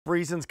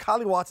reasons,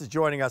 Kylie Watts is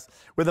joining us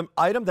with an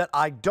item that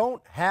I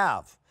don't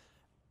have,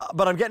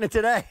 but I'm getting it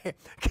today.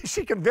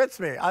 She convinced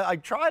me. I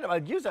tried it. I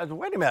used it. I said,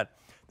 wait a minute.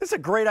 This is a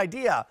great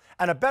idea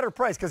and a better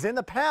price, because in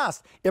the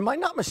past, am I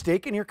not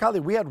mistaken here,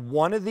 Kylie? We had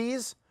one of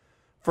these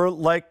for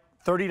like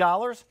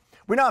 $30.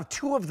 We now have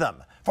two of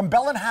them. From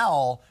Bell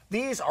Howell,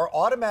 these are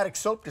automatic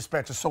soap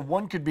dispensers. So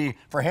one could be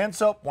for hand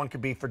soap, one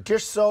could be for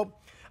dish soap,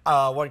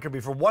 one could be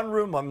for one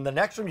room, one in the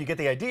next room. You get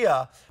the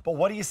idea. But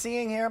what are you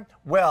seeing here?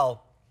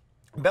 Well,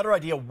 better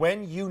idea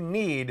when you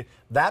need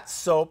that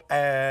soap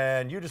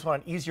and you just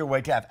want an easier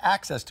way to have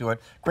access to it.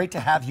 Great to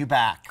have you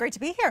back. Great to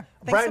be here.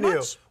 Thanks Brand so new.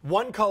 much.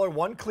 One color,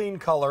 one clean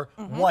color,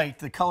 white.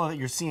 The color that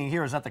you're seeing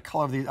here is not the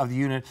color of the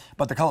unit,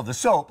 but the color of the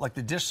soap, like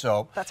the dish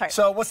soap. That's right.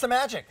 So what's the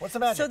magic? What's the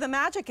magic? So the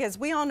magic is,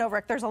 we all know,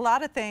 Rick, there's a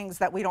lot of things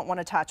that we don't want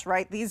to touch,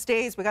 right? These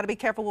days, we got to be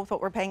careful with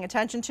what we're paying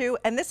attention to.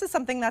 And this is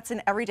something that's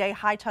an everyday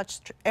high-touch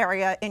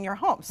area in your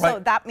home. So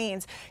that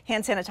means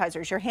hand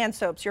sanitizers, your hand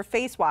soaps, your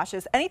face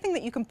washes, anything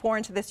that you can pour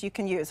into this you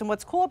can use. And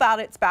what's cool about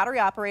it, it's battery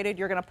operated.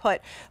 You're going to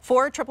put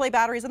 4 AAA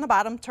batteries on the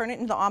bottom, turn it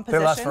into on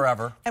position. They last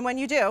forever. And when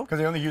you do, because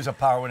they only use up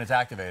power when it's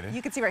activated.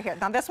 You can see right here.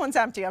 Now this one's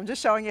empty. I'm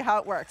just showing you how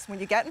it works. When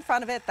you get in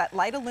front of it, that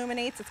light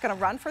illuminates. It's going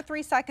to run for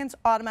 3 seconds,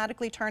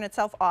 automatically turn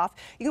itself off.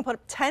 You can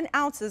put 10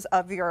 ounces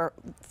of your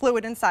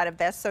fluid inside of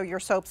this, so your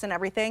soaps and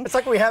everything. It's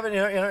like we have it in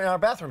our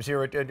bathrooms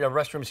here, at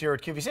restrooms here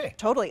at QVC.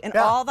 Totally. And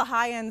all the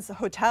high-end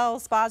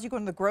hotels, spas, you go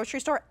to the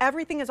grocery store,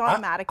 everything is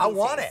automatic. I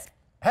want it.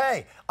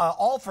 Hey,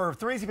 all for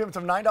 3 easy payments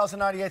of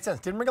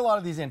 $9.98. Didn't bring a lot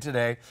of these in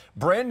today.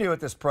 Brand new at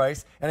this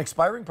price, an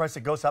expiring price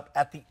that goes up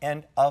at the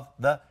end of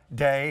the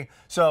day.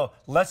 So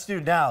let's do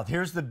now.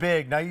 Here's the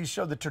big. Now you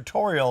showed the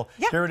tutorial.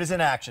 Yeah. Here it is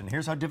in action.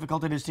 Here's how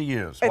difficult it is to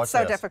use. It's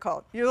so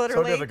difficult. You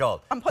literally, so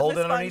difficult. I'm putting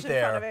the sponge in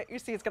front of it. You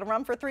see, it's going to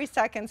run for 3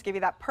 seconds, give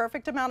you that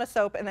perfect amount of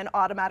soap, and then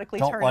automatically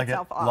turn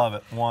itself off. Love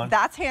it. One.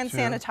 That's hand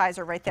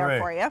sanitizer right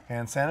there for you.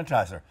 Hand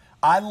sanitizer.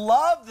 I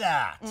love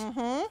that.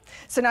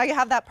 So now you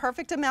have that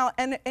perfect amount,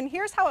 and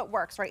here's how it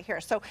works right here.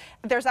 So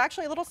there's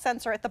actually a little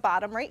sensor at the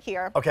bottom right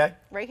here. Okay.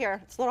 Right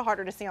here. It's a little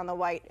harder to see on the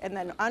white. And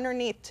then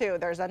underneath too,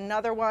 there's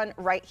another one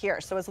right here.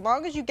 So as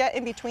long as you get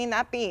in between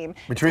that beam.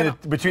 Between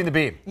the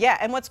beam. Yeah,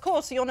 and what's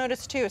cool, so you'll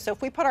notice too, so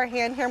if we put our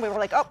hand here and we were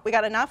like, oh, we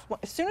got enough,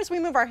 as soon as we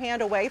move our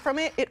hand away from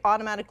it, it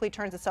automatically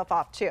turns itself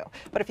off too.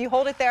 But if you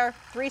hold it there,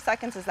 3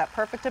 seconds is that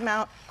perfect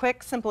amount.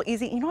 Quick, simple,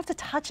 easy. You don't have to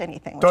touch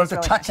anything. Don't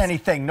have to touch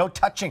anything. No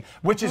touching,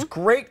 which is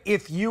great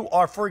if you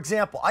are, for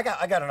example, I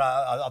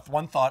got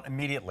one thought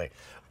immediately.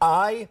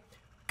 I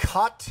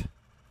cut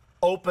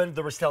open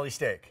the Rastelli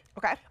steak.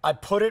 Okay. I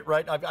put it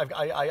right.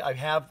 I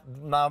have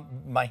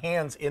my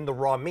hands in the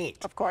raw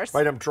meat. Of course.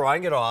 Right. I'm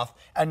drying it off,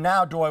 and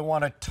now do I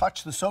want to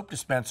touch the soap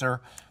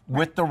dispenser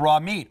with the raw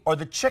meat or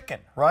the chicken?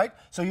 Right.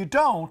 So you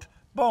don't.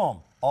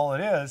 Boom. All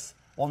it is.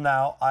 Well,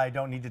 now I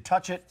don't need to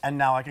touch it, and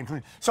now I can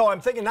clean. So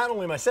I'm thinking not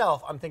only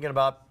myself, I'm thinking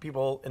about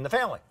people in the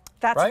family.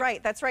 That's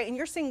right. That's right. And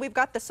you're seeing we've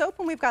got the soap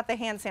and we've got the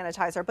hand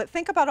sanitizer, but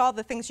think about all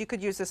the things you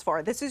could use this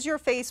for. This is your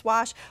face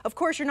wash. Of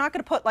course, you're not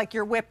going to put like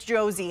your whipped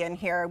Josie in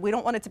here. We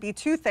don't want it to be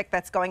too thick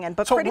that's going in,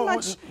 but so, pretty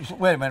much.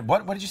 Wait a minute.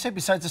 What did you say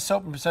besides the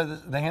soap and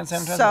besides the hand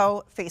sanitizer?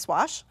 So, face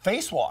wash.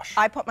 Face wash.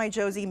 I put my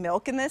Josie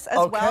milk in this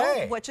as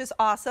well, which is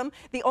awesome.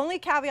 The only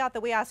caveat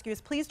that we ask you is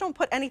please don't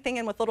put anything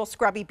in with little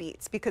scrubby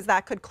beads, because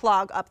that could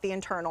clog up the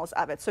internals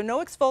of it. So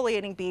no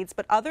exfoliating beads,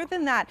 but other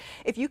than that,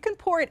 if you can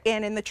pour it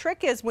in, and the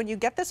trick is when you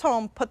get this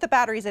home, put the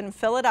batteries in and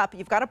fill it up.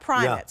 You've got to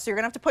prime it. So you're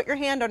going to have to put your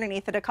hand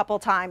underneath it a couple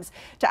times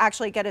to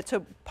actually get it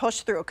to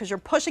push through, because you're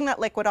pushing that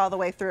liquid all the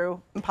way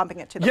through and pumping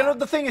it to the bottom.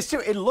 The thing is,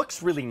 too, it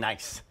looks really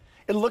nice.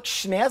 It looks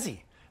snazzy.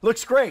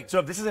 Looks great. So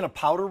if this is in a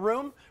powder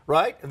room,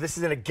 right? If this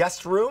is in a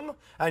guest room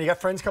and you got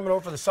friends coming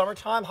over for the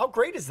summertime, how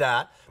great is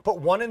that? Put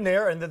one in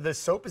there and the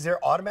soap is there,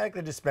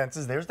 automatically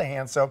dispenses. There's the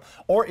hand soap.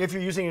 Or if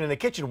you're using it in the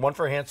kitchen, one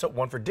for hand soap,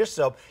 one for dish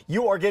soap,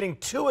 you are getting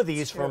 2 of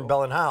these from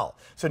Bell Howell.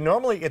 So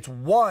normally it's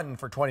 1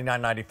 for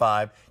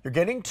 $29.95. You're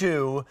getting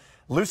 2.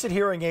 Lucid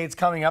hearing aids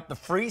coming up, the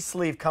free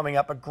sleeve coming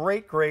up, a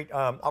great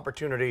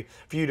opportunity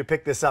for you to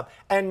pick this up.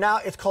 And now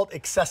it's called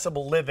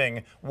accessible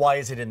living. Why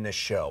is it in this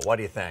show? What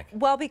do you think?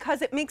 Well,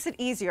 because it makes it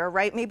easier,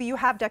 right? Maybe you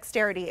have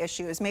dexterity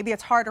issues. Maybe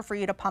it's harder for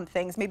you to pump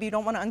things. Maybe you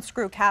don't want to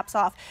unscrew caps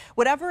off.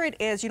 Whatever it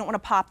is, you don't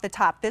want to pop the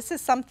top. This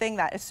is something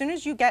that as soon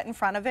as you get in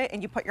front of it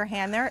and you put your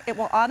hand there, it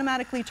will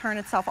automatically turn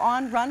itself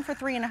on, run for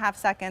 3.5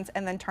 seconds,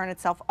 and then turn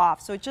itself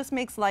off. So it just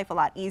makes life a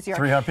lot easier.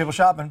 300 people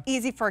shopping.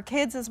 Easy for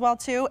kids as well,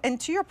 too. And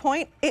to your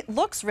point, it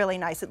looks really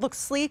nice. It looks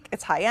sleek,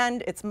 it's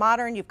high-end, it's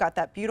modern. You've got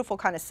that beautiful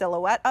kind of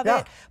silhouette of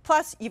it.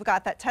 Plus, you've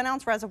got that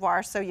 10-ounce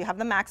reservoir, so you have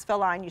the max fill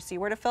line. You see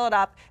where to fill it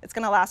up. It's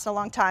going to last a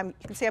long time.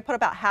 You can see I put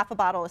about half a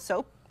bottle of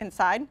soap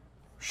inside.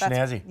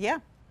 Snazzy. Yeah.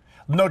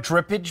 No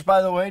drippage,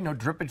 by the way. No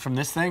drippage from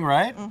this thing,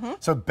 right?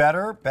 So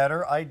better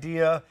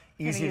idea,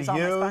 easy to use. All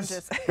my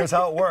sponges. Here's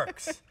how it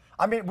works.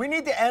 I mean, we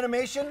need the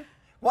animation.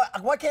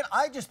 Why can't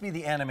I just be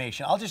the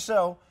animation? I'll just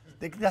show.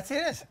 That's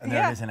it. And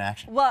there it is in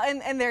action. Well,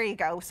 and there you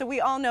go. So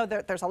we all know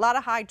that there's a lot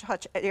of high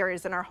touch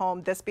areas in our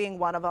home, this being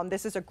one of them.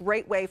 This is a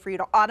great way for you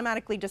to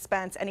automatically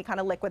dispense any kind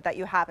of liquid that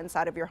you have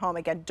inside of your home.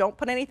 Again, don't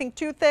put anything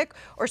too thick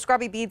or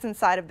scrubby beads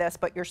inside of this,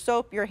 but your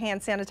soap, your hand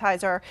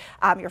sanitizer,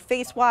 your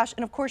face wash,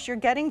 and of course you're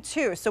getting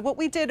two. So what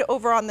we did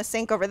over on the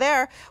sink over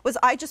there was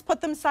I just put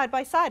them side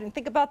by side, and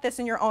think about this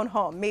in your own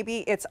home.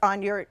 Maybe it's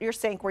on your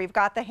sink where you've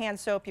got the hand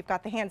soap, you've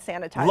got the hand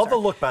sanitizer. Love the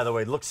look, by the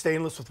way. It looks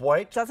stainless with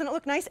white. Doesn't it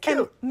look nice? Cute.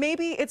 And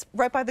maybe it's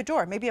right by the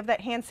door. Maybe you have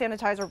that hand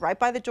sanitizer right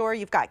by the door.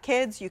 You've got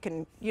kids. You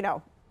can,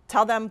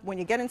 tell them when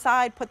you get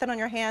inside, put that on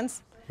your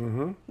hands.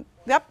 Mm-hmm.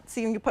 Yep.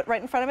 See, when you put right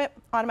in front of it,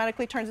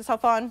 automatically turns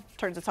itself on,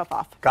 turns itself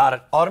off. Got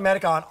it.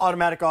 Automatic on,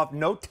 automatic off.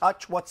 No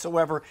touch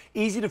whatsoever.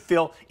 Easy to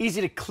fill.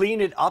 Easy to clean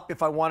it up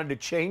if I wanted to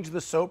change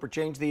the soap or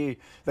change the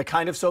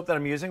kind of soap that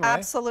I'm using, right?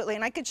 Absolutely.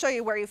 And I could show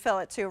you where you fill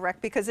it too,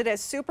 Rick, because it is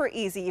super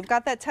easy. You've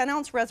got that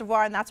 10-ounce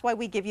reservoir, and that's why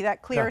we give you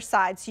that clear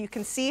side so you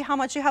can see how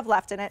much you have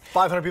left in it.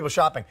 500 people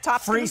shopping.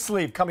 Free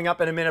sleeve coming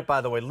up in a minute, by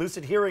the way.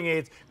 Lucid Hearing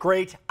Aids.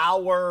 Great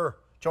hour.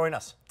 Join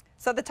us.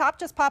 So the top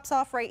just pops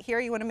off right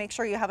here. You want to make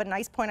sure you have a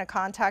nice point of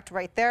contact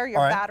right there. Your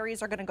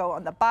batteries are going to go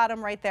on the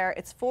bottom right there.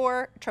 It's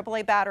 4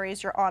 AAA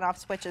batteries. Your on-off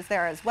switch is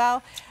there as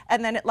well.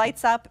 And then it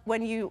lights up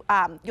when you,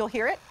 you'll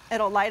hear it.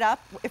 It'll light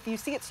up. If you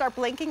see it start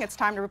blinking, it's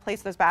time to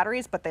replace those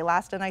batteries, but they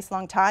last a nice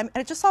long time.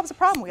 And it just solves a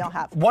problem we all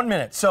have. 1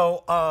 minute.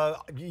 So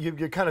you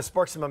kind of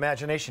sparked some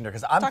imagination there,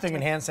 because I'm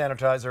thinking hand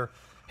sanitizer,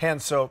 hand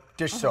soap,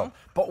 dish soap,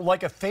 but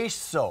like a face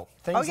soap,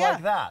 things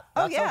like that.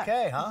 That's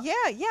okay, huh?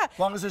 Yeah. As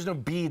long as there's no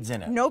beads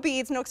in it. No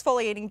beads, no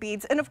exfoliating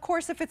beads. And of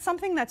course, if it's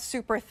something that's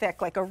super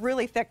thick, like a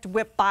really thick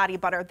whipped body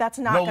butter, that's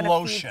not going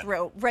to feed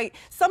through. Right.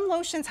 Some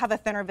lotions have a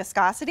thinner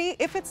viscosity.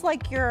 If it's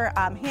like your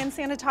hand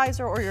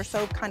sanitizer or your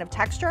soap kind of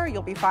texture,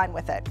 you'll be fine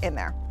with it in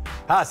there.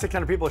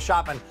 600 people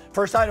shopping.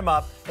 First item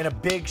up in a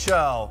big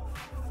show.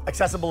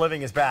 Accessible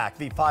Living is back.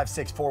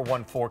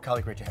 V56414.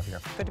 Kylie, great to have you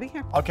here. Good to be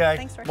here. Okay.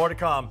 Thanks, Rick. More to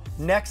come.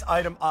 Next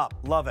item up.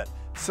 Love it.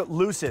 So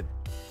Lucid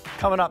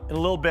coming up in a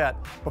little bit.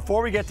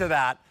 Before we get to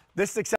that, this is